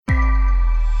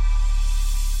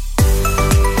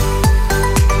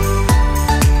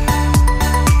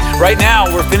Right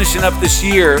now, we're finishing up this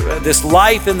year, this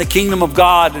life in the kingdom of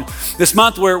God. And this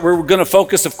month, we're going to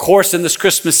focus, of course, in this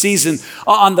Christmas season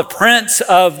on the Prince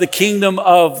of the kingdom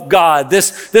of God.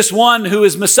 This one who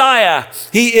is Messiah.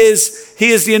 He is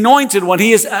the anointed one.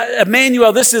 He is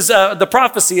Emmanuel. This is the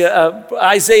prophecy of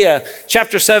Isaiah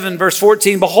chapter 7, verse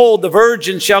 14. Behold, the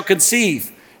virgin shall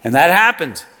conceive. And that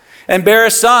happened. And bear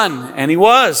a son. And he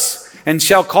was. And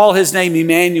shall call his name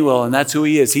Emmanuel. And that's who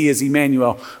he is. He is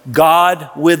Emmanuel,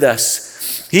 God with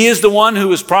us. He is the one who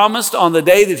was promised on the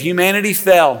day that humanity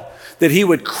fell, that he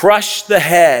would crush the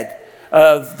head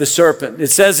of the serpent. It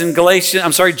says in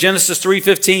Genesis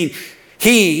 3:15,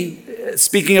 he,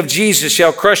 speaking of Jesus,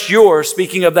 shall crush yours,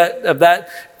 speaking of that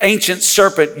ancient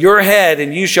serpent, your head,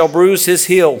 and you shall bruise his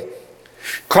heel.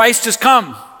 Christ has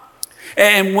come.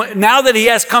 And now that he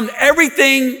has come,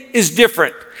 everything is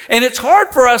different. And it's hard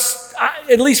for us,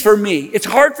 at least for me, it's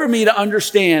hard for me to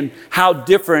understand how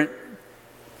different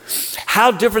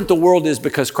the world is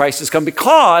because Christ has come.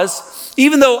 Because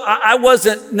even though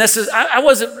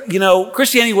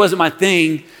Christianity wasn't my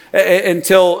thing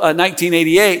until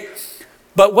 1988.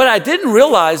 But what I didn't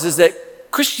realize is that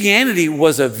Christianity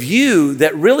was a view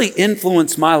that really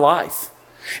influenced my life.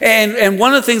 And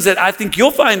one of the things that I think you'll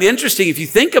find interesting if you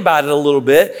think about it a little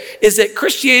bit is that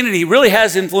Christianity really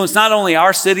has influenced not only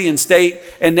our city and state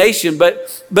and nation,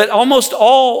 but almost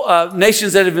all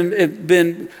nations that have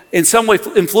been in some way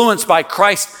influenced by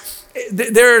Christ.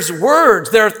 There's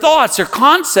words, there are thoughts, there are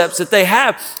concepts that they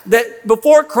have that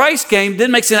before Christ came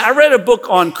didn't make sense. I read a book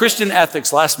on Christian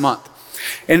ethics last month,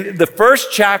 and the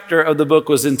first chapter of the book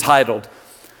was entitled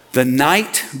The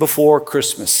Night Before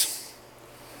Christmas.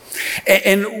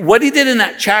 And what he did in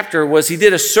that chapter was he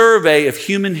did a survey of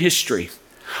human history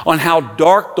on how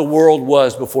dark the world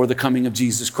was before the coming of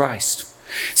Jesus Christ.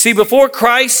 See, before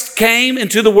Christ came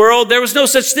into the world, there was no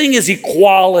such thing as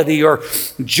equality or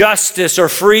justice or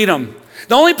freedom.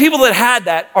 The only people that had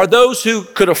that are those who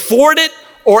could afford it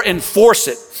or enforce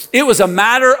it. It was a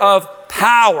matter of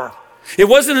power. It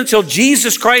wasn't until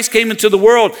Jesus Christ came into the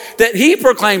world that he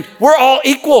proclaimed, we're all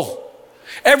equal.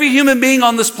 Every human being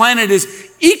on this planet is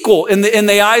equal in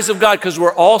the eyes of God because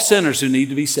we're all sinners who need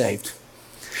to be saved.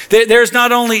 There's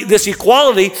not only this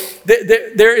equality,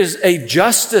 there is a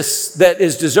justice that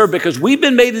is deserved because we've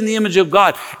been made in the image of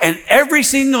God, and every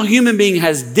single human being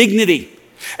has dignity.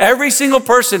 Every single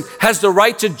person has the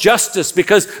right to justice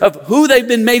because of who they've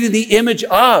been made in the image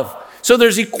of. So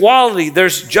there's equality,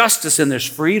 there's justice, and there's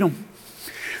freedom.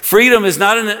 Freedom is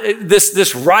not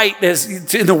this right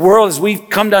as in the world as we've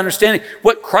come to understand it.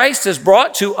 What Christ has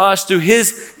brought to us through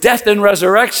his death and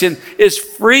resurrection is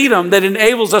freedom that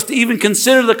enables us to even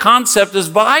consider the concept as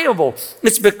viable.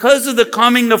 It's because of the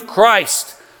coming of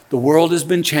Christ. The world has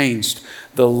been changed.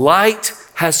 The light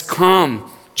has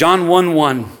come. John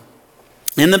 1:1.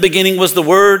 In the beginning was the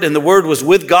Word, and the Word was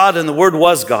with God, and the Word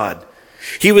was God.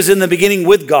 He was in the beginning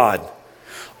with God.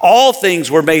 All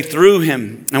things were made through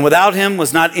him, and without him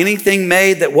was not anything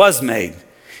made that was made.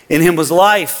 In him was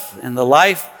life, and the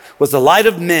life was the light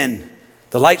of men.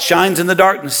 The light shines in the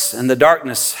darkness, and the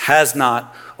darkness has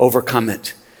not overcome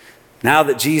it. Now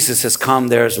that Jesus has come,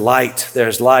 there's light,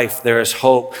 there's life, there is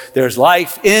hope, there's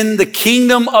life in the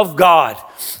kingdom of God.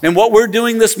 And what we're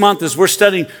doing this month is we're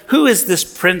studying who is this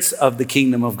Prince of the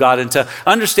kingdom of God. And to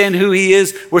understand who he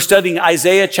is, we're studying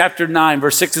Isaiah chapter 9,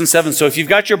 verse 6 and 7. So if you've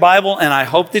got your Bible, and I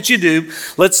hope that you do,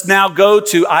 let's now go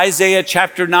to Isaiah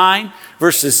chapter 9,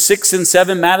 verses 6 and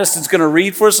 7. Madison's going to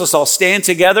read for us. Let's all stand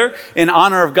together in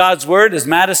honor of God's word as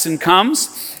Madison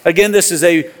comes. Again, this is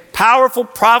a powerful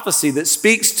prophecy that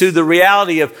speaks to the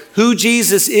reality of who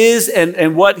Jesus is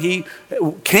and what he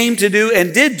came to do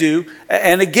and did do.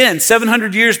 And again,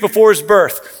 700 years before his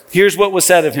birth, here's what was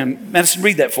said of him. Madison,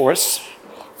 read that for us.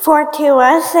 For to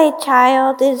us a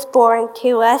child is born,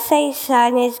 to us a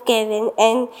son is given,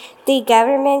 and the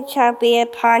government shall be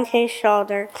upon his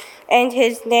shoulder, and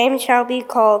his name shall be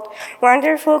called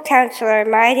Wonderful Counselor,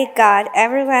 Mighty God,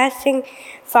 Everlasting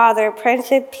Father,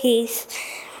 Prince of Peace.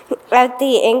 Of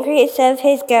the increase of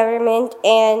his government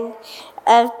and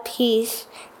of peace,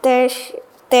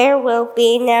 there will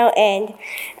be no end.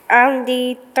 On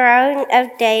the throne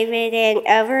of David and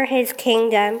over his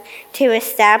kingdom, to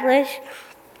establish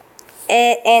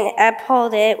it and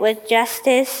uphold it with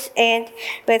justice and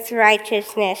with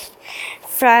righteousness.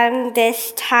 From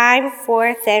this time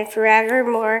forth and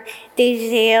forevermore, the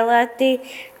zeal of the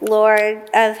Lord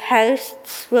of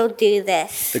hosts will do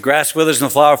this. The grass withers and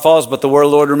the flower falls, but the word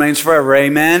of the Lord remains forever.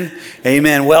 Amen.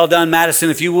 Amen. Well done, Madison.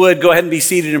 If you would, go ahead and be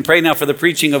seated and pray now for the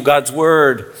preaching of God's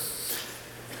word.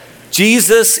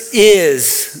 Jesus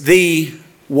is the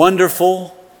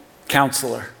wonderful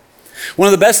counselor. One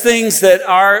of the best things that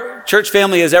our church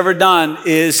family has ever done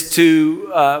is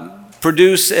to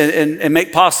produce and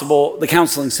make possible the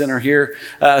counseling center here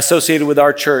associated with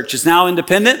our church. It's now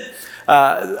independent.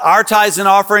 Our tithes and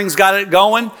offerings got it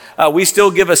going. We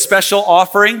still give a special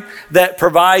offering that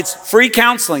provides free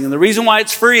counseling. And the reason why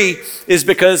it's free is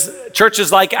because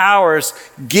churches like ours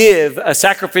give a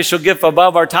sacrificial gift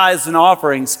above our tithes and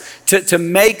offerings to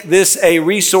make this a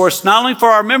resource, not only for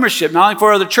our membership, not only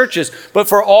for other churches, but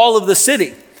for all of the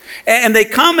city. And they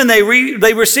come and they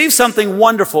receive something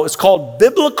wonderful. It's called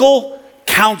biblical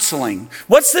counseling.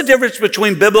 What's the difference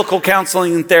between biblical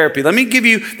counseling and therapy? Let me give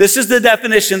you, this is the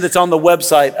definition that's on the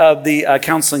website of the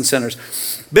counseling centers.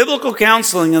 Biblical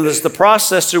counseling is the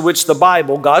process through which the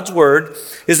Bible, God's word,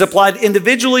 is applied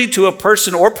individually to a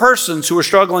person or persons who are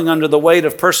struggling under the weight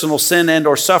of personal sin and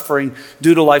or suffering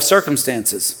due to life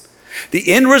circumstances.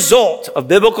 The end result of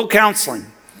biblical counseling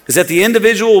is that the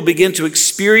individual will begin to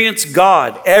experience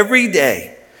God every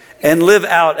day and live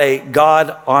out a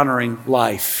God-honoring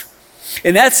life.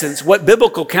 In essence, what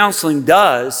biblical counseling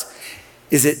does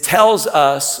is it tells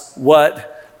us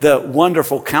what the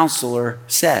wonderful counselor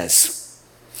says.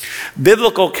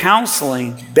 Biblical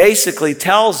counseling basically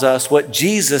tells us what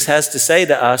Jesus has to say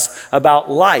to us about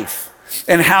life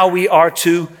and how we are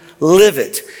to live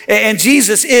it. And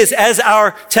Jesus is, as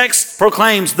our text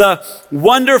proclaims, the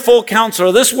wonderful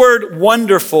counselor. This word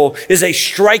wonderful is a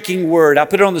striking word. I'll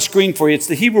put it on the screen for you. It's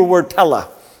the Hebrew word pella.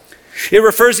 It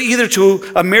refers either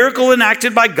to a miracle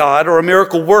enacted by God or a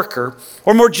miracle worker,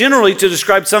 or more generally to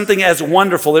describe something as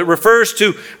wonderful. It refers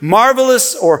to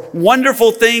marvelous or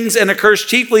wonderful things and occurs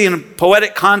chiefly in a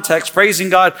poetic context, praising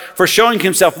God for showing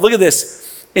himself, look at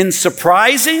this, in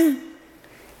surprising,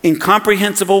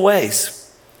 incomprehensible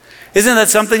ways. Isn't that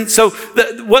something? So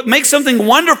what makes something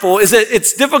wonderful is that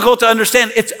it's difficult to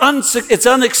understand. It's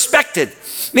unexpected.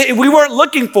 We weren't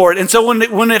looking for it. And so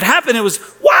when it happened, it was,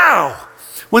 wow.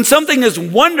 When something is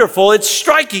wonderful, it's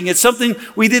striking. It's something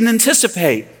we didn't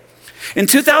anticipate. In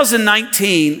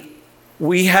 2019,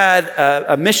 we had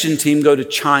a mission team go to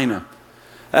China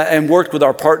and worked with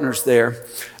our partners there.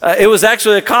 It was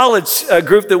actually a college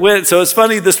group that went. So it's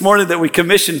funny this morning that we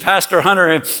commissioned Pastor Hunter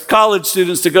and college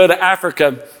students to go to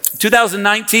Africa.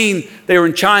 2019, they were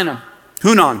in China,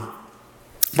 Hunan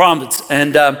province,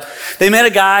 and they met a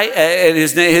guy, and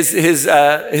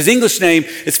his English name,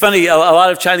 it's funny, a lot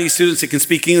of Chinese students that can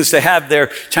speak English, they have their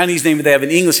Chinese name, but they have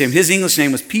an English name. His English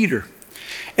name was Peter.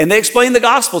 And they explained the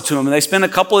gospel to him, and they spent a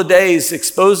couple of days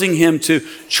exposing him to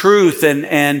truth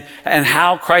and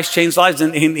how Christ changed lives,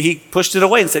 and he pushed it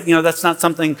away and said, that's not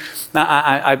something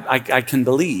I can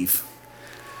believe.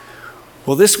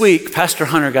 Well, this week, Pastor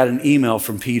Hunter got an email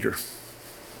from Peter,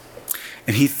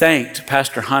 and he thanked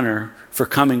Pastor Hunter for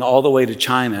coming all the way to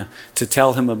China to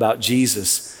tell him about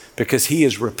Jesus, because he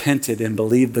has repented and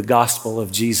believed the gospel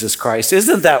of Jesus Christ.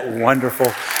 Isn't that wonderful?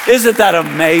 Isn't that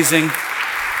amazing?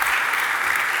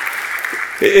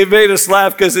 It made us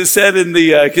laugh because it said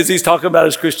because he's talking about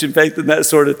his Christian faith and that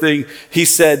sort of thing. He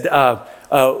said,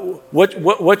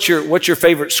 what's your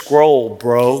favorite scroll,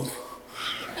 bro?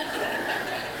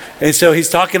 And so he's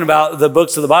talking about the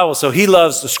books of the Bible. So he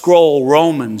loves the scroll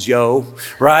Romans,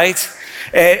 right?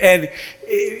 And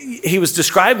he was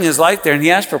describing his life there, and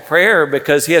he asked for prayer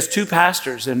because he has two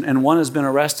pastors, and one has been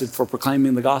arrested for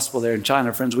proclaiming the gospel there in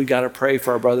China. Friends, we got to pray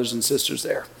for our brothers and sisters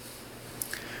there.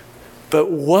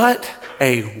 But what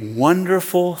a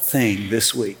wonderful thing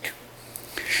this week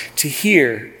to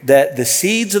hear that the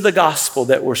seeds of the gospel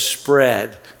that were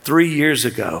spread 3 years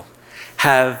ago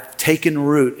have taken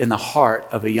root in the heart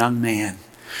of a young man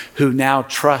who now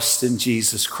trusts in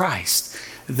Jesus Christ.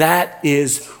 That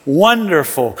is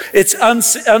wonderful. It's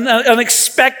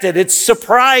unexpected. It's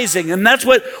surprising. And that's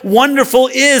what wonderful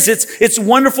is. It's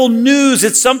wonderful news.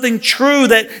 It's something true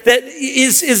that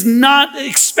is not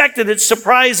expected. It's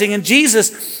surprising. And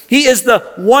Jesus, he is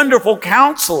the wonderful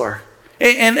counselor.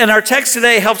 And our text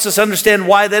today helps us understand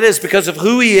why that is, because of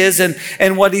who he is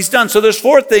and what he's done. So there's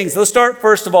 4 things. Let's start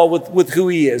first of all with who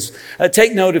he is.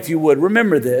 Take note if you would.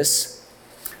 Remember this.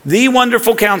 The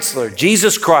wonderful counselor,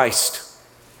 Jesus Christ,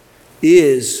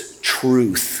 is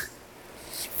truth.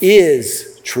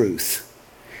 Is truth.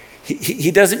 He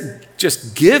doesn't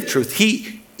just give truth.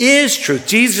 He is truth.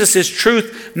 Jesus is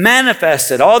truth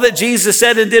manifested. All that Jesus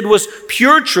said and did was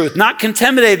pure truth, not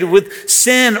contaminated with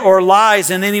sin or lies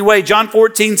in any way. John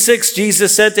 14:6,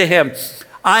 Jesus said to him,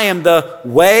 I am the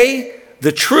way,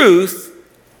 the truth,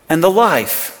 and the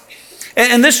life.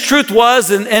 And this truth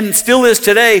was and still is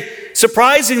today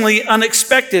surprisingly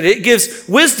unexpected. It gives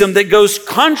wisdom that goes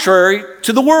contrary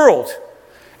to the world.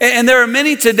 And there are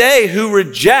many today who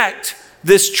reject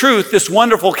this truth, this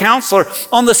wonderful counselor,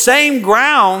 on the same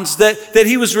grounds that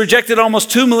he was rejected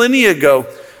almost 2 millennia ago.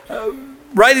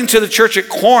 Writing to the church at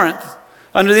Corinth,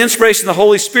 under the inspiration of the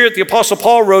Holy Spirit, the Apostle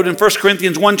Paul wrote in 1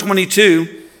 Corinthians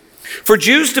 1:22, For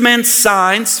Jews demand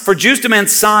signs,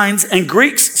 and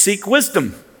Greeks seek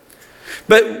wisdom.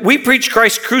 But we preach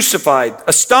Christ crucified,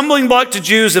 a stumbling block to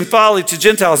Jews and folly to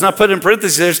Gentiles. Now put in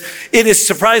parentheses, it is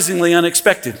surprisingly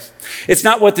unexpected. It's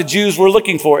not what the Jews were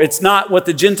looking for. It's not what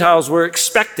the Gentiles were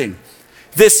expecting.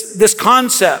 This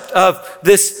concept of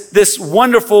this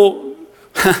wonderful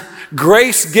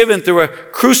grace given through a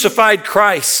crucified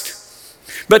Christ.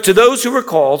 But to those who were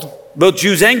called, both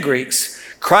Jews and Greeks,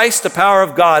 Christ, the power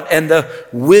of God and the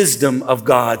wisdom of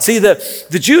God. See, the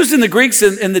Jews and the Greeks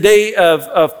in the day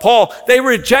of Paul, they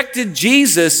rejected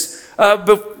Jesus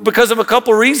because of a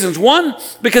couple of reasons. One,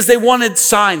 because they wanted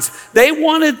signs. They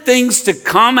wanted things to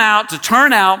come out, to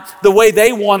turn out the way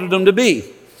they wanted them to be.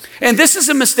 And this is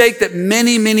a mistake that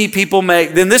many, many people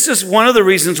make. Then this is one of the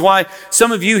reasons why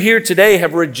some of you here today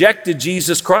have rejected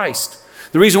Jesus Christ.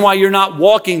 The reason why you're not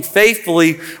walking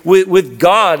faithfully with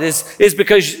God is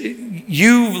because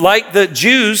you, like the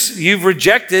Jews, you've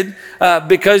rejected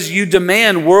because you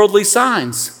demand worldly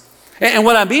signs. And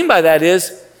what I mean by that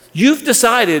is you've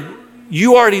decided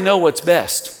you already know what's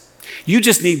best. You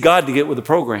just need God to get with the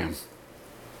program.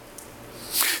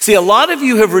 See, a lot of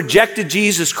you have rejected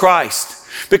Jesus Christ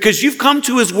because you've come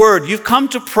to his word, you've come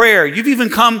to prayer, you've even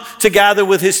come to gather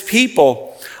with his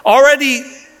people, already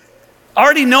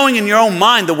knowing in your own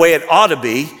mind the way it ought to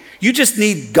be. You just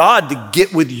need God to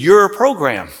get with your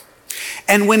program.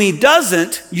 And when he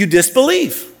doesn't, you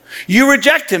disbelieve. You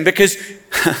reject him because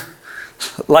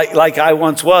like I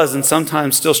once was and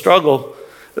sometimes still struggle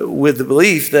with the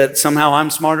belief that somehow I'm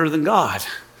smarter than God.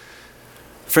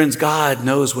 Friends, God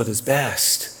knows what is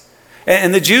best.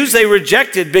 And the Jews, they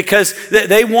rejected because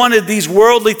they wanted these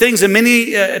worldly things. And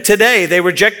many today, they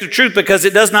reject the truth because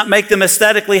it does not make them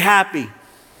aesthetically happy.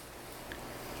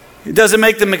 It doesn't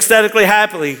make them aesthetically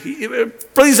happy.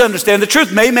 Please understand, the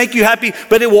truth may make you happy,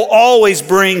 but it will always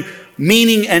bring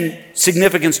meaning and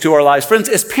significance to our lives. Friends,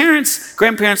 as parents,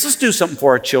 grandparents, let's do something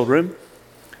for our children.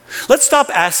 Let's stop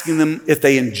asking them if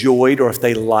they enjoyed or if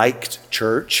they liked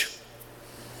church.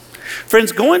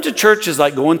 Friends, going to church is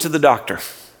like going to the doctor.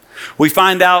 We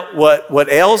find out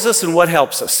what ails us and what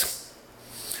helps us.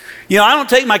 You know, I don't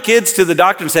take my kids to the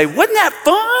doctor and say, wasn't that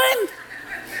fun?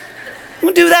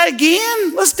 We'll do that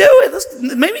again. Let's do it.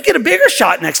 Let's maybe get a bigger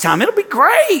shot next time. It'll be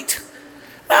great.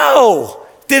 No.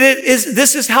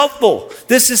 This is helpful.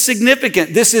 This is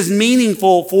significant. This is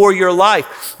meaningful for your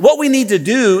life. What we need to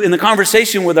do in the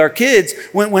conversation with our kids,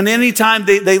 when anytime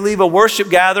they leave a worship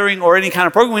gathering or any kind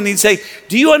of program, we need to say,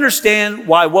 do you understand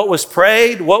why what was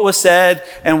prayed, what was said,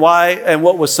 and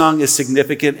what was sung is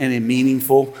significant and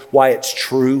meaningful, why it's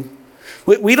true?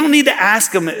 We don't need to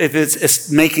ask them if it's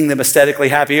making them aesthetically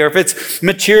happy or if it's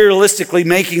materialistically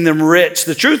making them rich.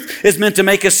 The truth is meant to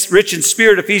make us rich in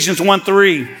spirit, Ephesians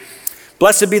 1:3.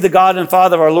 Blessed be the God and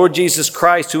Father of our Lord Jesus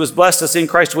Christ, who has blessed us in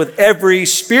Christ with every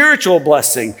spiritual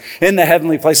blessing in the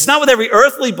heavenly places. Not with every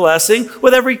earthly blessing,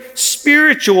 with every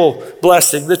spiritual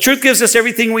blessing. The truth gives us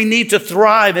everything we need to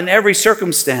thrive in every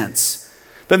circumstance.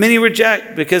 But many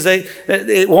reject because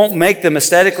it won't make them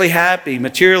aesthetically happy,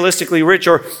 materialistically rich,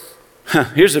 or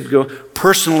here's a good one,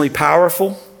 personally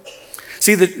powerful.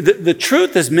 See, the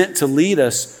truth is meant to lead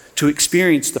us to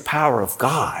experience the power of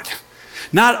God,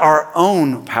 not our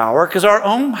own power, because our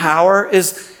own power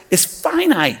is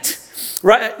finite.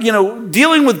 Right? You know,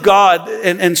 dealing with God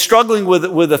and struggling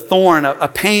with a thorn, a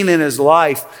pain in his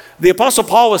life. The Apostle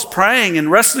Paul was praying and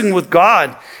wrestling with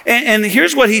God. And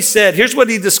here's what he said. Here's what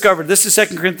he discovered. This is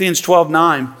 2 Corinthians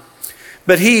 12:9.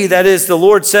 But he, that is the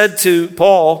Lord, said to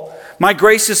Paul, my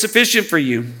grace is sufficient for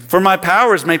you, for my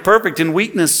power is made perfect in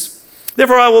weakness.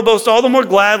 Therefore I will boast all the more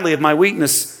gladly of my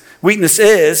weakness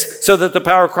is, so that the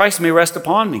power of Christ may rest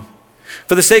upon me.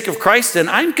 For the sake of Christ, then,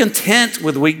 I'm content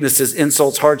with weaknesses,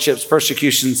 insults, hardships,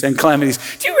 persecutions, and calamities.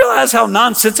 Do you realize how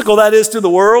nonsensical that is to the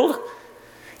world?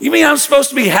 You mean I'm supposed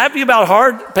to be happy about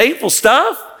hard, painful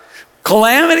stuff?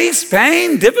 Calamities,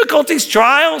 pain, difficulties,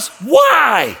 trials?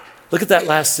 Why? Look at that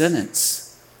last sentence.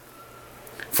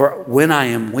 For when I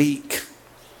am weak,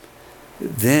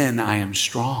 then I am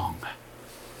strong.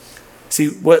 See,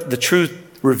 what the truth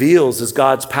reveals is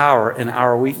God's power in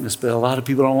our weakness, but a lot of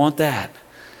people don't want that.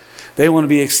 They want to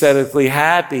be aesthetically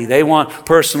happy. They want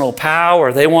personal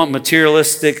power. They want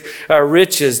materialistic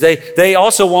riches. They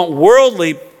also want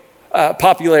worldly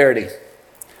popularity.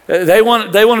 They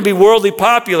want to be worldly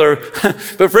popular.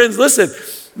 But friends, listen,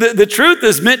 the truth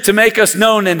is meant to make us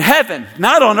known in heaven,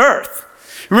 not on earth.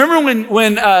 Remember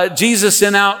when Jesus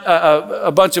sent out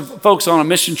a bunch of folks on a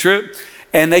mission trip,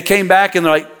 and they came back and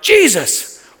they're like,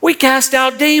 Jesus, we cast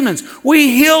out demons.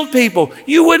 We healed people.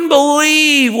 You wouldn't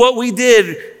believe what we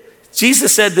did.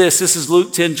 Jesus said this is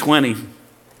Luke 10:20.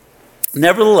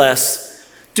 Nevertheless,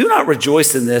 do not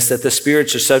rejoice in this, that the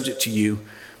spirits are subject to you,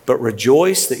 but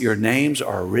rejoice that your names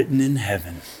are written in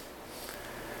heaven.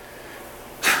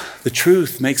 The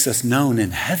truth makes us known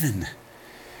in heaven.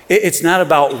 It's not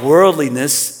about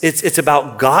worldliness, it's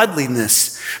about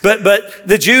godliness. But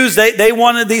the Jews, they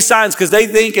wanted these signs because they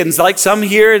think, and it's like some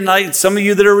here and like some of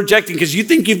you that are rejecting, because you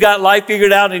think you've got life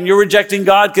figured out and you're rejecting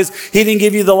God because he didn't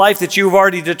give you the life that you've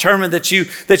already determined that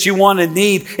you want and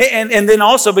need. And then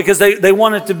also because they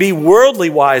want it to be worldly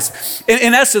wise.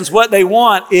 In essence, what they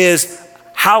want is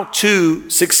how to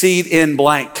succeed in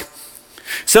blank.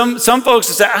 Some folks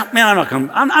say, man,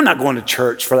 I'm not going to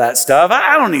church for that stuff.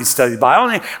 I don't need to study the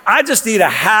Bible. I just need a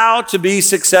how to be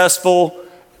successful.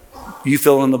 You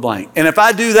fill in the blank. And if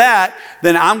I do that,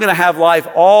 then I'm going to have life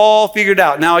all figured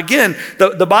out. Now, again,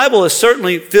 the Bible is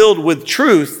certainly filled with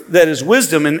truth that is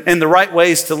wisdom and the right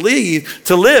ways to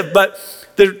live. But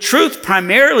the truth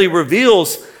primarily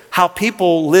reveals how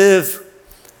people live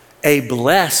a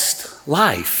blessed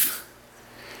life.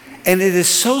 And it is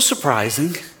so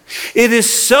surprising. It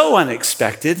is so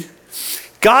unexpected.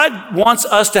 God wants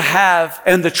us to have,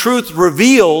 and the truth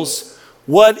reveals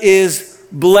what is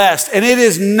blessed. And it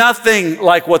is nothing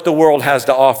like what the world has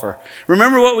to offer.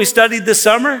 Remember what we studied this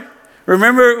summer?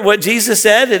 Remember what Jesus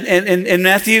said in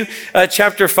Matthew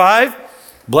chapter 5?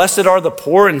 Blessed are the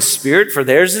poor in spirit, for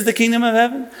theirs is the kingdom of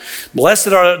heaven. Blessed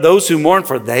are those who mourn,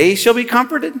 for they shall be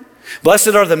comforted. Blessed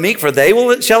are the meek, for they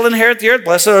shall inherit the earth.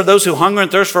 Blessed are those who hunger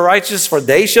and thirst for righteousness, for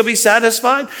they shall be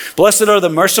satisfied. Blessed are the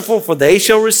merciful, for they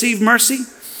shall receive mercy.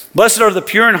 Blessed are the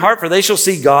pure in heart, for they shall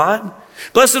see God.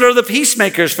 Blessed are the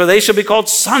peacemakers, for they shall be called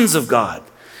sons of God.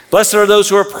 Blessed are those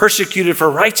who are persecuted for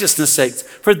righteousness' sake,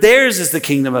 for theirs is the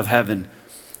kingdom of heaven.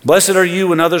 Blessed are you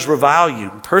when others revile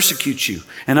you, persecute you,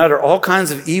 and utter all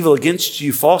kinds of evil against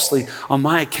you falsely on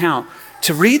my account.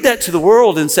 To read that to the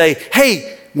world and say,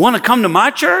 hey, want to come to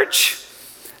my church?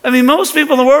 I mean, most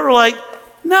people in the world are like,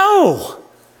 no.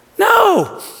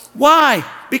 Why?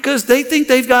 Because they think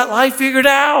they've got life figured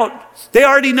out. They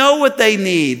already know what they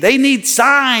need. They need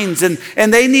signs and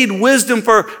they need wisdom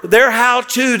for their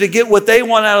how-to to get what they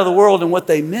want out of the world. And what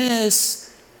they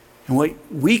miss, and what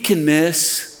we can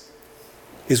miss,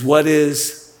 is what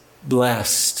is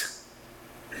blessed.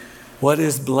 What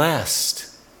is blessed?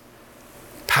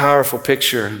 Powerful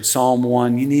picture, Psalm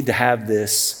 1. You need to have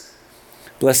this.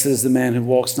 Blessed is the man who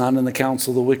walks not in the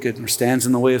counsel of the wicked, or stands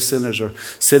in the way of sinners, or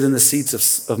sit in the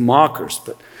seats of mockers.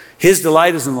 But his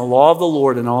delight is in the law of the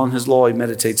Lord, and on his law he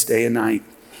meditates day and night.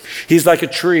 He's like a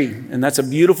tree, and that's a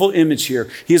beautiful image here.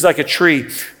 He's like a tree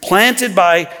planted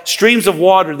by streams of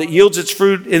water that yields its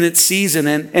fruit in its season,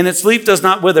 and its leaf does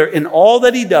not wither. In all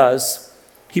that he does,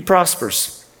 he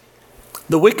prospers.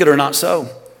 The wicked are not so,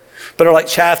 but are like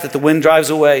chaff that the wind drives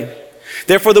away.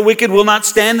 Therefore the wicked will not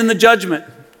stand in the judgment,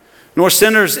 nor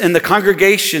sinners in the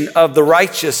congregation of the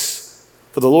righteous.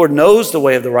 For the Lord knows the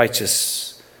way of the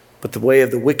righteous, but the way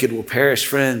of the wicked will perish.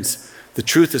 Friends, the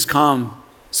truth has come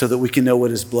so that we can know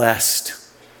what is blessed,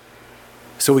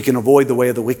 so we can avoid the way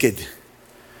of the wicked,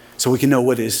 so we can know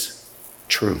what is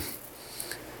true.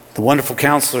 The wonderful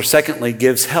counselor, secondly,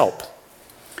 gives help.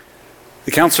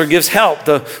 The counselor gives help.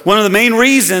 One of the main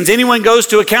reasons anyone goes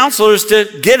to a counselor is to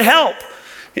get help.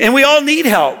 And we all need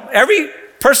help. Every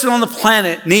person on the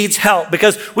planet needs help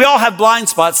because we all have blind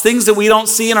spots, things that we don't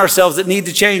see in ourselves that need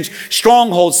to change,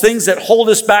 strongholds, things that hold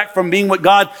us back from being what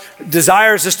God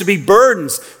desires us to be,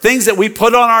 burdens, things that we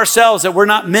put on ourselves that we're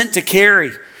not meant to carry.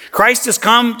 Christ has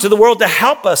come to the world to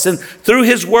help us, and through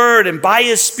his word and by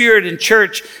his spirit in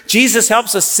church, Jesus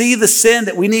helps us see the sin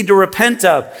that we need to repent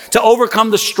of, to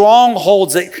overcome the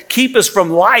strongholds that keep us from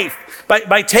life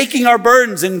by taking our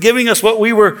burdens and giving us what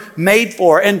we were made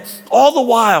for. And all the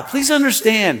while, please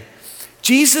understand,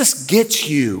 Jesus gets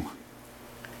you.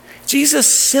 Jesus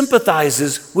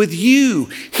sympathizes with you.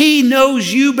 He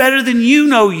knows you better than you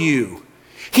know you.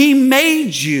 He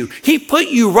made you. He put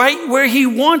you right where he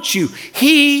wants you.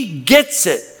 He gets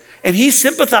it. And he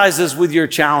sympathizes with your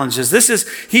challenges. This is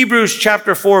Hebrews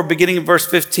chapter 4, beginning of verse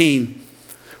 15.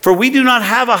 For we do not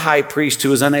have a high priest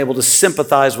who is unable to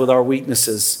sympathize with our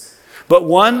weaknesses, but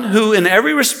one who in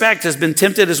every respect has been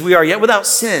tempted as we are, yet without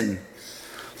sin.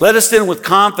 Let us then with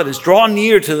confidence draw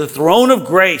near to the throne of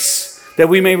grace, that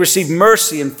we may receive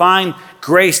mercy and find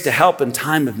grace to help in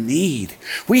time of need.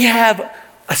 We have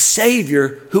a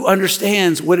Savior who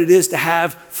understands what it is to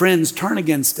have friends turn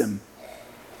against him.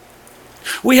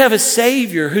 We have a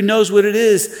Savior who knows what it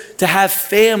is to have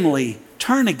family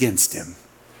turn against him.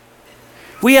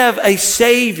 We have a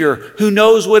Savior who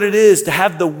knows what it is to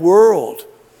have the world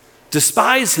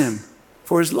despise him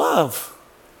for his love.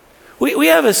 We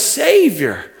have a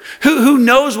Savior who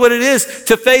knows what it is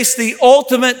to face the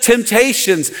ultimate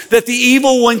temptations that the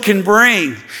evil one can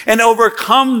bring and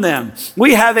overcome them.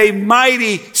 We have a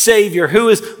mighty Savior who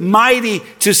is mighty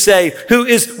to save, who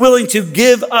is willing to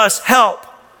give us help.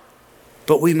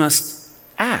 But we must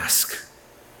ask.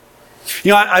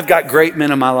 You know, I've got great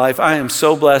men in my life. I am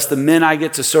so blessed. The men I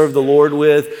get to serve the Lord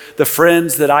with, the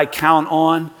friends that I count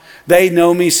on, they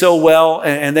know me so well,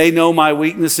 and they know my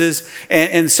weaknesses.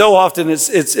 And so often,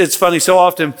 it's funny, so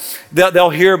often they'll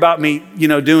hear about me,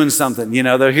 doing something.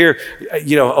 They'll hear,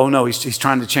 oh no, he's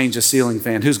trying to change a ceiling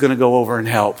fan. Who's going to go over and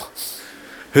help?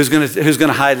 Who's going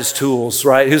to hide his tools,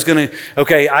 right?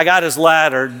 Okay, I got his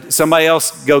ladder. Somebody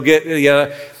else go get,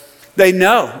 they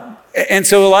know. And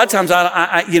so a lot of times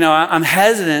I'm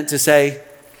hesitant to say,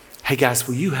 hey guys,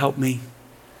 will you help me?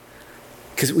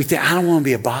 Because we think, I don't want to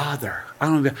be a bother.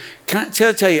 Can I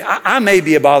tell you, I may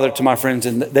be a bother to my friends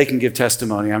and they can give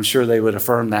testimony. I'm sure they would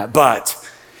affirm that. But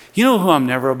you know who I'm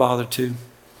never a bother to?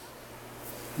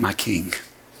 My King.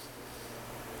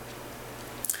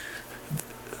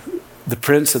 The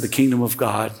Prince of the Kingdom of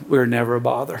God. We're never a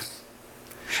bother.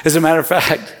 As a matter of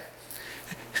fact,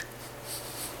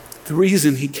 the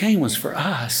reason he came was for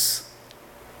us,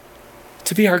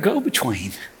 to be our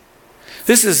go-between.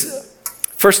 This is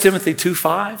 1 Timothy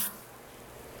 2:5.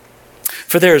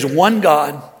 For there is one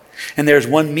God, and there is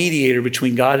one mediator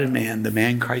between God and man, the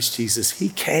man Christ Jesus. He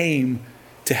came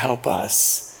to help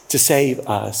us, to save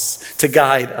us, to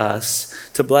guide us,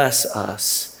 to bless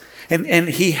us. And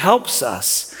he helps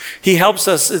us. He helps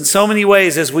us in so many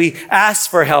ways as we ask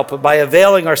for help by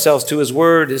availing ourselves to his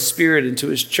word, his spirit, and to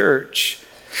his church.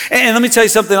 And let me tell you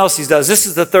something else he does. This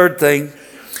is the third thing.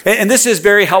 And this is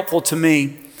very helpful to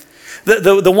me.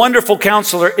 The wonderful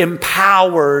counselor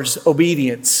empowers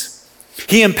obedience.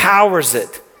 He empowers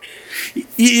it.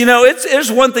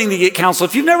 There's one thing to get counsel.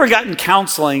 If you've never gotten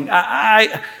counseling,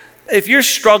 if you're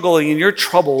struggling and you're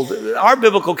troubled, our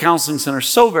biblical counseling center is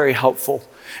so very helpful.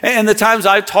 And the times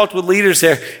I've talked with leaders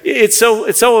there, it's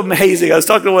so amazing. I was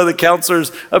talking to one of the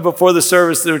counselors before the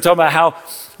service. They were talking about how,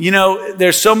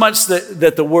 there's so much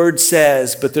that the word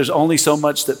says, but there's only so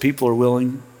much that people are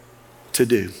willing to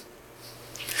do.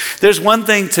 There's one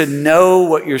thing to know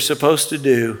what you're supposed to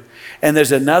do, and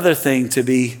there's another thing to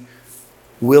be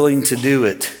willing to do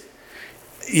it.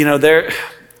 There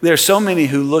are so many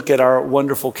who look at our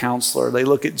wonderful counselor. They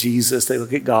look at Jesus, they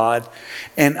look at God,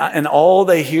 and all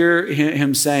they hear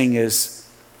him saying is,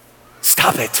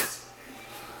 stop it.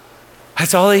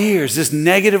 That's all they hear is this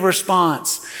negative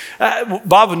response.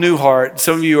 Bob Newhart,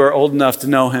 some of you are old enough to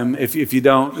know him. If you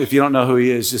don't know who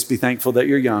he is, just be thankful that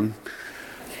you're young.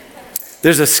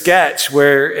 There's a sketch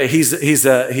where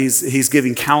he's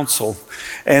giving counsel,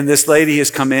 and this lady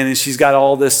has come in and she's got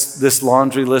all this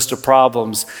laundry list of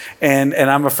problems, and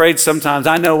I'm afraid sometimes,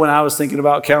 I know when I was thinking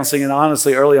about counseling, and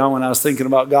honestly early on when I was thinking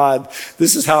about God,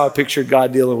 this is how I pictured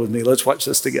God dealing with me. Let's watch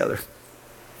this together.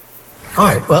 All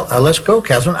right, well, let's go,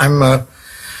 Catherine.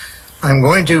 I'm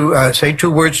going to say two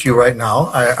words to you right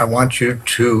now. I want you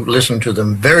to listen to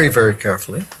them very, very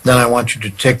carefully. Then I want you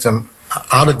to take them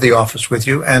out of the office with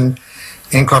you and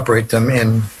incorporate them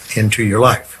into your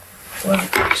life. Well,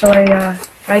 shall I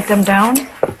write them down?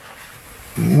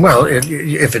 Well,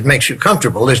 if it makes you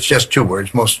comfortable, it's just two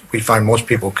words. We find most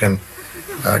people can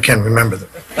remember them.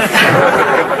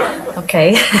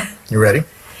 Okay. You ready?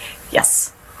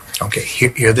 Yes. Okay,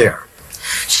 here they are.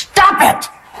 Stop it!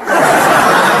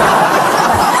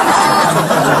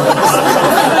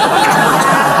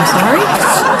 I'm sorry?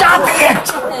 Stop it!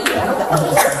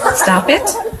 Stop it?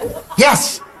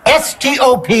 Yes,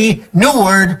 S-T-O-P, new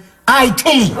word,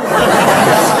 I-T.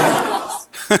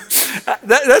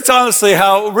 That's honestly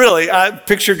how really I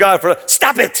picture God for,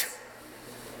 stop it.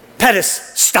 Pettis,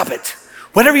 stop it.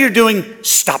 Whatever you're doing,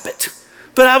 stop it.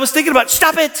 But I was thinking about,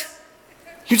 stop it.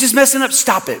 You're just messing up,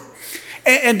 stop it.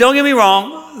 And don't get me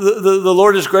wrong, the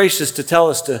Lord is gracious to tell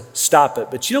us to stop it.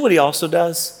 But you know what he also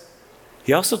does?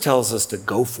 He also tells us to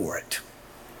go for it.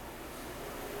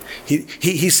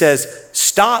 He says,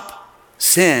 stop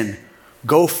sin,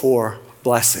 go for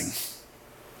blessing.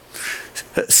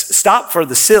 Stop for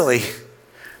the silly,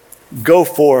 go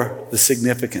for the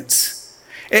significance.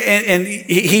 And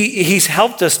he's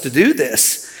helped us to do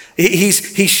this.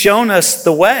 He's shown us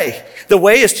the way. The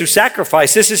way is through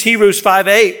sacrifice. This is Hebrews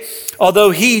 5:8.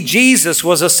 Although he, Jesus,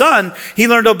 was a son, he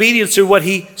learned obedience through what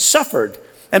he suffered.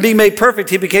 and being made perfect,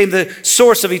 he became the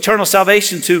source of eternal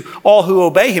salvation to all who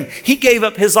obey him. He gave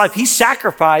up his life. He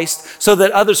sacrificed so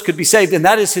that others could be saved. And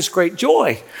that is his great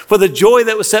joy. For the joy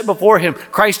that was set before him,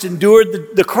 Christ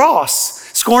endured the cross,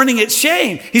 scorning its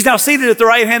shame. He's now seated at the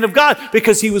right hand of God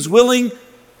because he was willing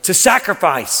to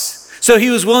sacrifice. So he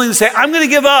was willing to say, I'm going to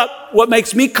give up what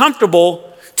makes me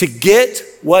comfortable to get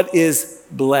what is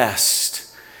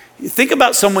blessed. Think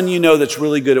about someone you know that's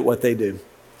really good at what they do.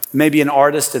 Maybe an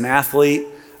artist, an athlete,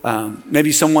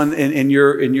 maybe someone in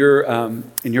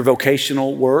your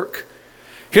vocational work.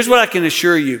 Here's what I can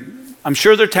assure you. I'm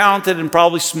sure they're talented and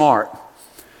probably smart.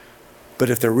 But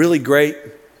if they're really great,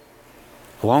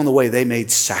 along the way, they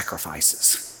made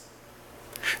sacrifices.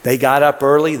 They got up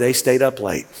early, they stayed up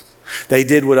late. They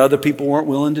did what other people weren't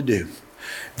willing to do.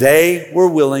 They were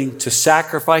willing to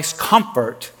sacrifice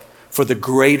comfort for the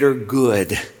greater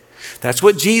good. That's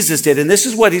what Jesus did, and this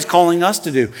is what he's calling us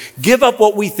to do. Give up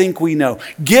what we think we know.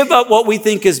 Give up what we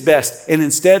think is best, and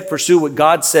instead pursue what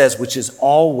God says, which is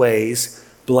always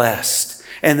blessed.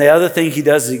 And the other thing he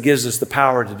does is he gives us the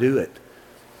power to do it.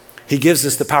 He gives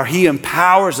us the power. He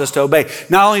empowers us to obey.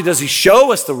 Not only does he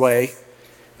show us the way,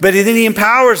 but then he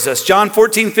empowers us. John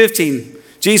 14:15,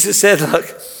 Jesus said,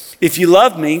 look, if you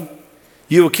love me,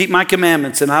 you will keep my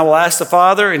commandments, and I will ask the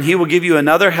Father, and he will give you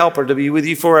another helper to be with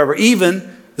you forever,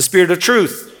 even the Spirit of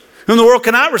truth, whom the world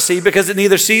cannot receive because it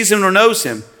neither sees him nor knows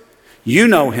him. You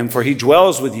know him, for he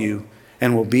dwells with you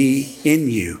and will be in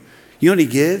you. You know what he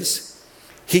gives?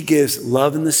 He gives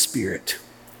love in the Spirit.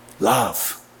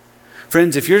 Love.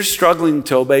 Friends, if you're struggling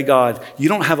to obey God, you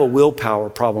don't have a willpower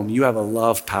problem. You have a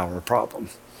love power problem.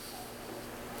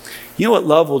 You know what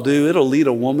love will do? It'll lead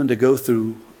a woman to go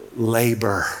through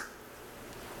labor,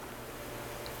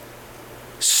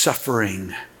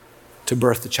 suffering, to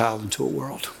birth the child into a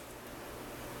world.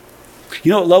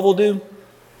 You know what love will do?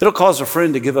 It'll cause a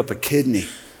friend to give up a kidney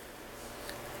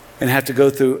and have to go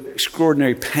through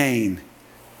extraordinary pain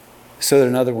so that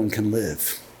another one can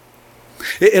live.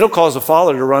 It'll cause a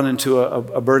father to run into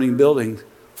a burning building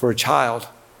for a child.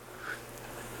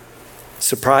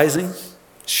 Surprising,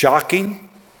 shocking,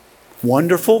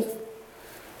 wonderful,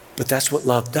 but that's what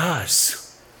love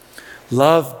does.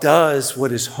 Love does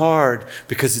what is hard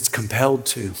because it's compelled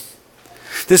to.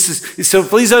 So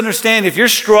please understand, if you're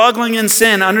struggling in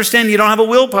sin, understand you don't have a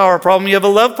willpower problem, you have a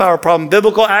love power problem.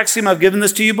 Biblical axiom, I've given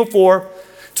this to you before.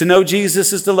 To know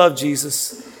Jesus is to love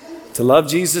Jesus. To love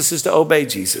Jesus is to obey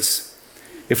Jesus.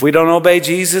 If we don't obey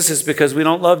Jesus, it's because we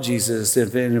don't love Jesus.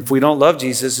 And if we don't love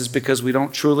Jesus, it's because we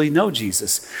don't truly know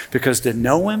Jesus. Because to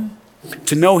know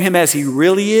him as he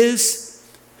really is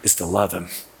to love him.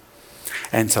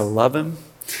 And to love him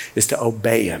is to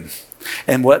obey him.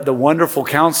 And what the wonderful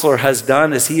counselor has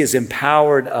done is he has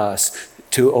empowered us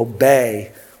to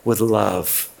obey with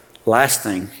love. Last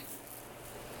thing,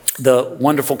 the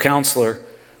wonderful counselor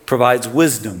provides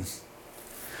wisdom.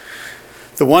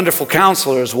 The wonderful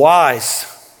counselor is wise.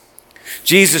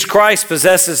 Jesus Christ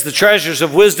possesses the treasures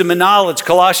of wisdom and knowledge.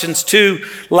 Colossians 2,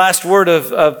 last word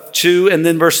of 2, and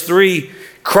then verse 3,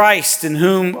 Christ in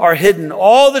whom are hidden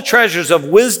all the treasures of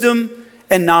wisdom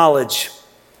and knowledge.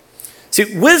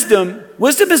 See, wisdom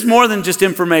is more than just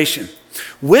information.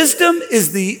 Wisdom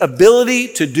is the ability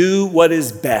to do what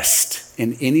is best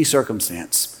in any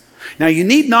circumstance. Now, you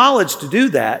need knowledge to do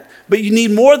that, but you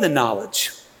need more than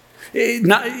knowledge.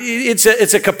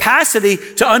 It's a capacity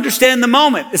to understand the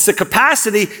moment. It's the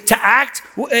capacity to act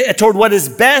toward what is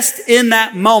best in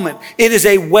that moment. It is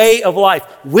a way of life.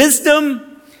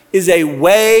 Wisdom is a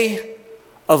way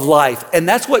of life. And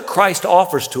that's what Christ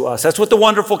offers to us. That's what the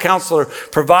wonderful counselor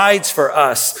provides for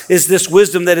us, is this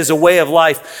wisdom that is a way of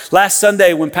life. Last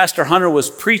Sunday when Pastor Hunter was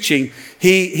preaching,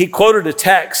 he quoted a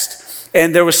text,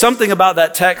 and there was something about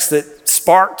that text that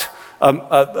sparked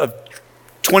a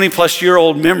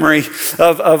 20-plus-year-old memory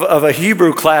of a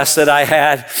Hebrew class that I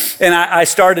had, and I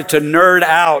started to nerd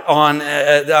out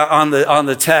on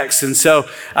the text. And so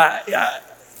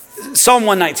Psalm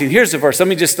 119, here's the verse. Let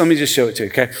me just show it to you,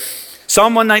 okay?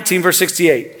 Psalm 119, verse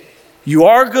 68. You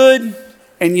are good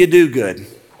and you do good.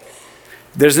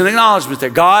 There's an acknowledgement there.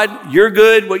 God, you're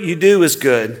good. What you do is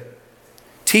good.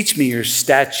 Teach me your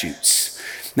statutes.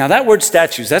 Now that word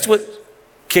statutes, that's what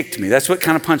kicked me. That's what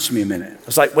kind of punched me a minute. I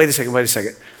was like, wait a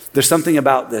second. There's something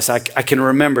about this I can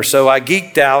remember. So I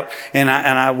geeked out and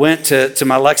I went to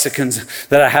my lexicons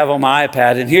that I have on my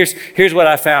iPad. And here's what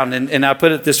I found. And I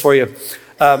put it this for you.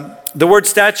 The word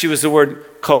statue is the word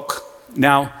kok.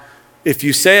 Now, if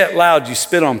you say it loud, you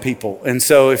spit on people. And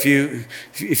so if you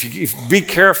be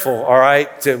careful, all right,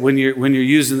 when you're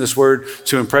using this word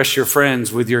to impress your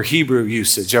friends with your Hebrew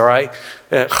usage, all right?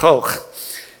 Chok.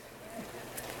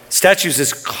 Statutes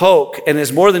is cloak and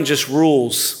is more than just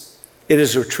rules. It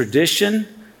is a tradition,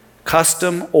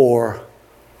 custom, or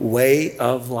way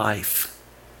of life.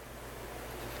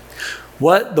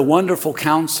 What the wonderful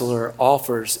counselor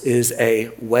offers is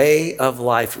a way of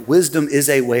life. Wisdom is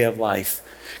a way of life.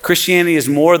 Christianity is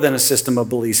more than a system of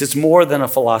beliefs. It's more than a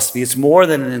philosophy. It's more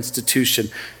than an institution.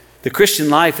 The Christian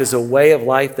life is a way of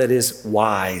life that is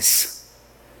wise.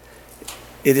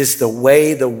 It is the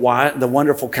way the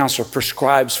wonderful counselor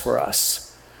prescribes for us.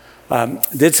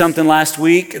 Did something last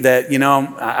week that,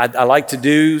 I like to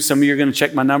do. Some of you are going to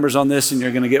check my numbers on this and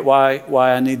you're going to get why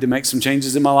I need to make some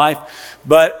changes in my life.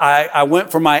 But I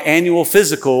went for my annual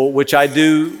physical, which I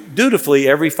do dutifully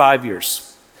every 5 years.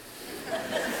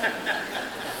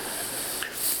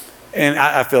 And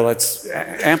I feel that's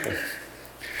ample.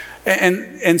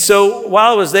 And so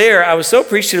while I was there, I was so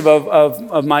appreciative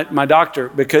of my doctor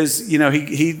because,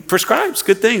 he prescribes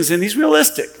good things and he's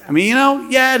realistic. I mean,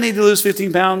 I need to lose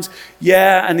 15 pounds.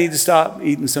 Yeah, I need to stop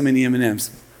eating so many M&Ms.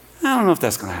 I don't know if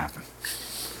that's going to happen.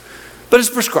 But it's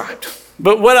prescribed.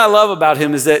 But what I love about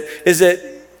him is that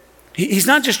he's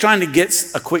not just trying to get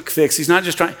a quick fix.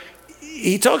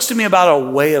 He talks to me about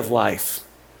a way of life.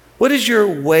 What is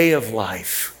your way of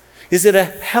life? Is it a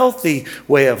healthy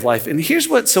way of life? And here's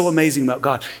what's so amazing about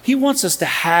God. He wants us to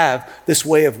have this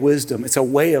way of wisdom. It's a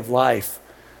way of life.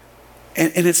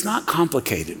 And it's not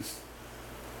complicated.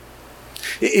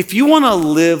 If you want to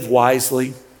live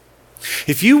wisely,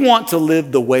 if you want to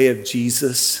live the way of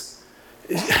Jesus,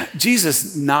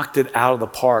 Jesus knocked it out of the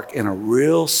park in a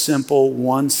real simple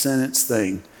one-sentence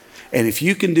thing. And if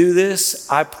you can do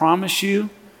this, I promise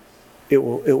you, it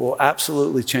will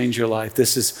absolutely change your life.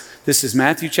 This is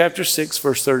Matthew chapter 6,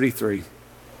 verse 33.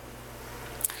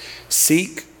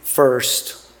 Seek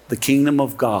first the kingdom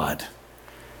of God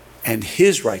and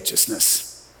his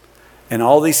righteousness. And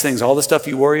all these things, all the stuff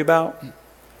you worry about,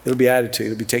 it'll be added to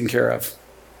you. It'll be taken care of.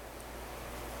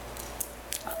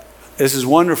 This is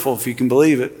wonderful if you can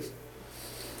believe it.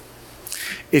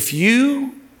 If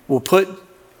you will put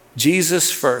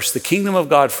Jesus first, the kingdom of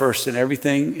God first in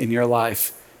everything in your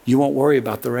life, you won't worry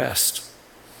about the rest.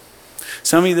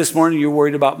 Some of you this morning, you're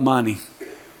worried about money.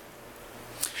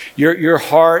 Your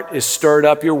heart is stirred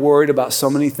up. You're worried about so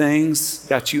many things,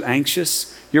 got you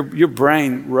anxious. Your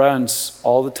brain runs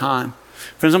all the time.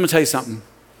 Friends, I'm going to tell you something.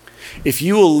 If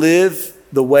you will live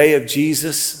the way of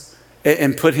Jesus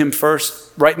and put him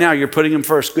first, right now you're putting him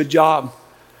first. Good job.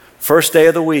 First day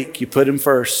of the week, you put him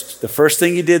first. The first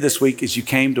thing you did this week is you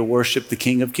came to worship the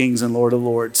King of Kings and Lord of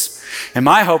Lords. And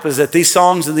my hope is that these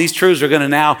songs and these truths are going to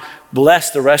now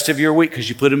bless the rest of your week because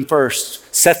you put him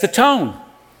first. Set the tone.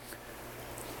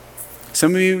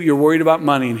 Some of you, you're worried about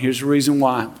money, and here's the reason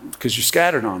why. Because you're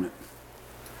scattered on it.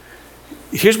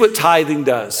 Here's what tithing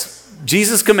does.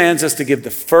 Jesus commands us to give the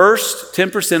first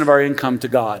 10% of our income to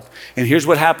God. And here's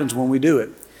what happens when we do it.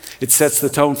 It sets the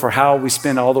tone for how we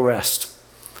spend all the rest.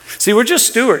 See, we're just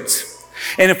stewards.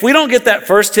 And if we don't get that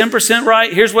first 10%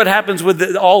 right, here's what happens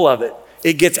with all of it.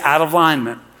 It gets out of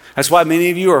alignment. That's why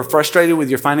many of you are frustrated with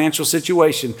your financial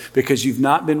situation because you've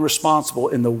not been responsible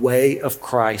in the way of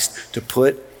Christ to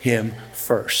put him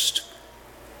first.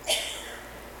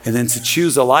 And then to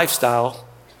choose a lifestyle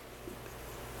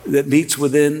that meets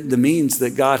within the means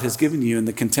that God has given you and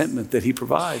the contentment that he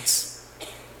provides.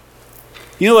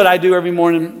 You know what I do every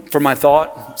morning for my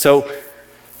thought? So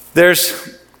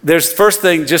there's first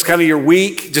thing, just kind of your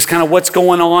week, just kind of what's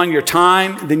going on, your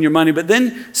time, then your money. But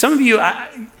then some of you,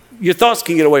 your thoughts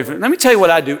can get away from it. Let me tell you what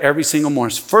I do every single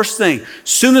morning. First thing,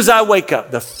 soon as I wake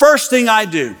up, the first thing I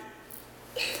do,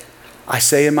 I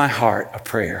say in my heart a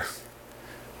prayer.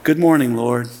 Good morning,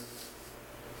 Lord.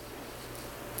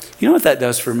 You know what that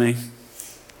does for me?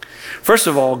 First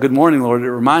of all, good morning, Lord.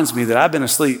 It reminds me that I've been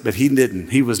asleep, but he didn't.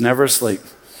 He was never asleep.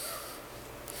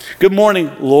 Good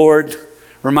morning, Lord.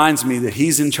 Reminds me that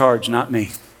he's in charge, not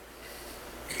me.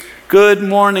 Good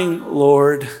morning,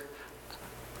 Lord.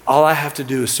 All I have to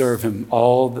do is serve him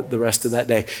all the rest of that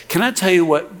day. Can I tell you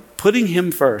what? Putting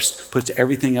him first puts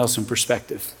everything else in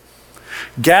perspective.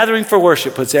 Gathering for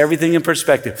worship puts everything in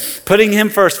perspective. Putting him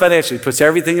first financially puts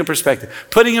everything in perspective.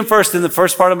 Putting him first in the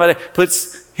first part of my day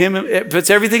puts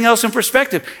everything else in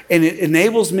perspective. And it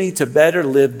enables me to better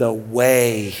live the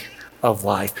way of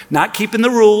life. Not keeping the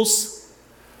rules,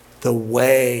 the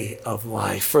way of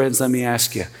life. Friends, let me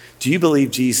ask you, do you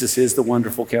believe Jesus is the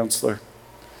wonderful counselor?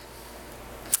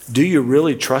 Do you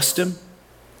really trust him?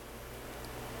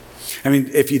 I mean,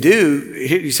 if you do,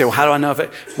 you say, well, how do I know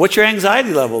what's your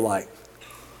anxiety level like?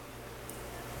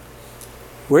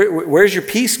 Where's your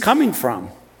peace coming from?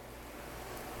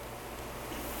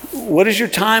 What is your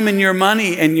time and your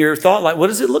money and your thought like? What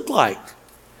does it look like?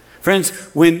 Friends,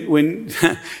 when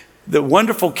the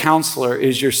wonderful counselor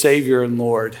is your Savior and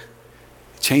Lord,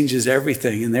 it changes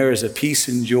everything, and there is a peace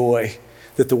and joy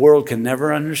that the world can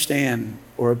never understand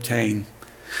or obtain.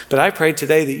 But I pray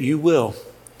today that you will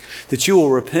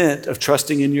repent of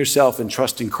trusting in yourself and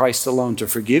trusting Christ alone to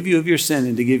forgive you of your sin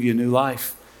and to give you a new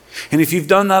life. And if you've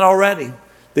done that already,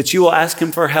 that you will ask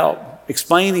him for help,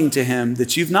 explaining to him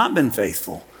that you've not been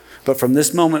faithful, but from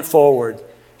this moment forward,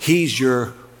 he's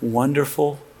your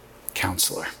wonderful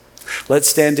counselor. Let's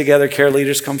stand together. Care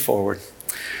leaders, come forward.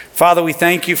 Father, we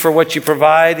thank you for what you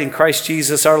provide in Christ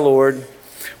Jesus our Lord.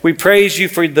 We praise you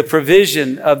for the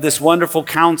provision of this wonderful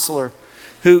counselor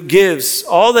who gives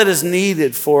all that is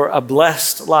needed for a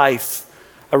blessed life,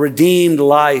 a redeemed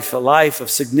life, a life of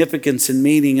significance and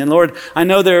meaning. And Lord, I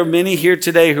know there are many here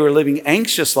today who are living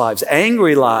anxious lives,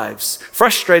 angry lives,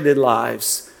 frustrated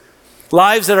lives,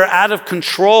 lives that are out of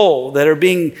control, that are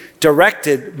being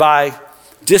directed by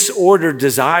disordered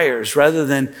desires rather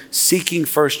than seeking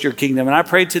first your kingdom. And I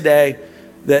pray today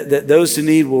that those who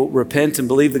need will repent and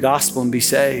believe the gospel and be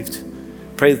saved.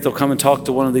 Pray that they'll come and talk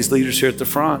to one of these leaders here at the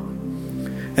front.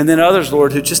 And then others,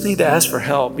 Lord, who just need to ask for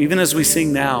help. Even as we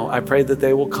sing now, I pray that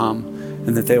they will come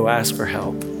and that they will ask for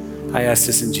help. I ask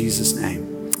this in Jesus'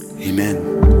 name.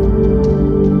 Amen.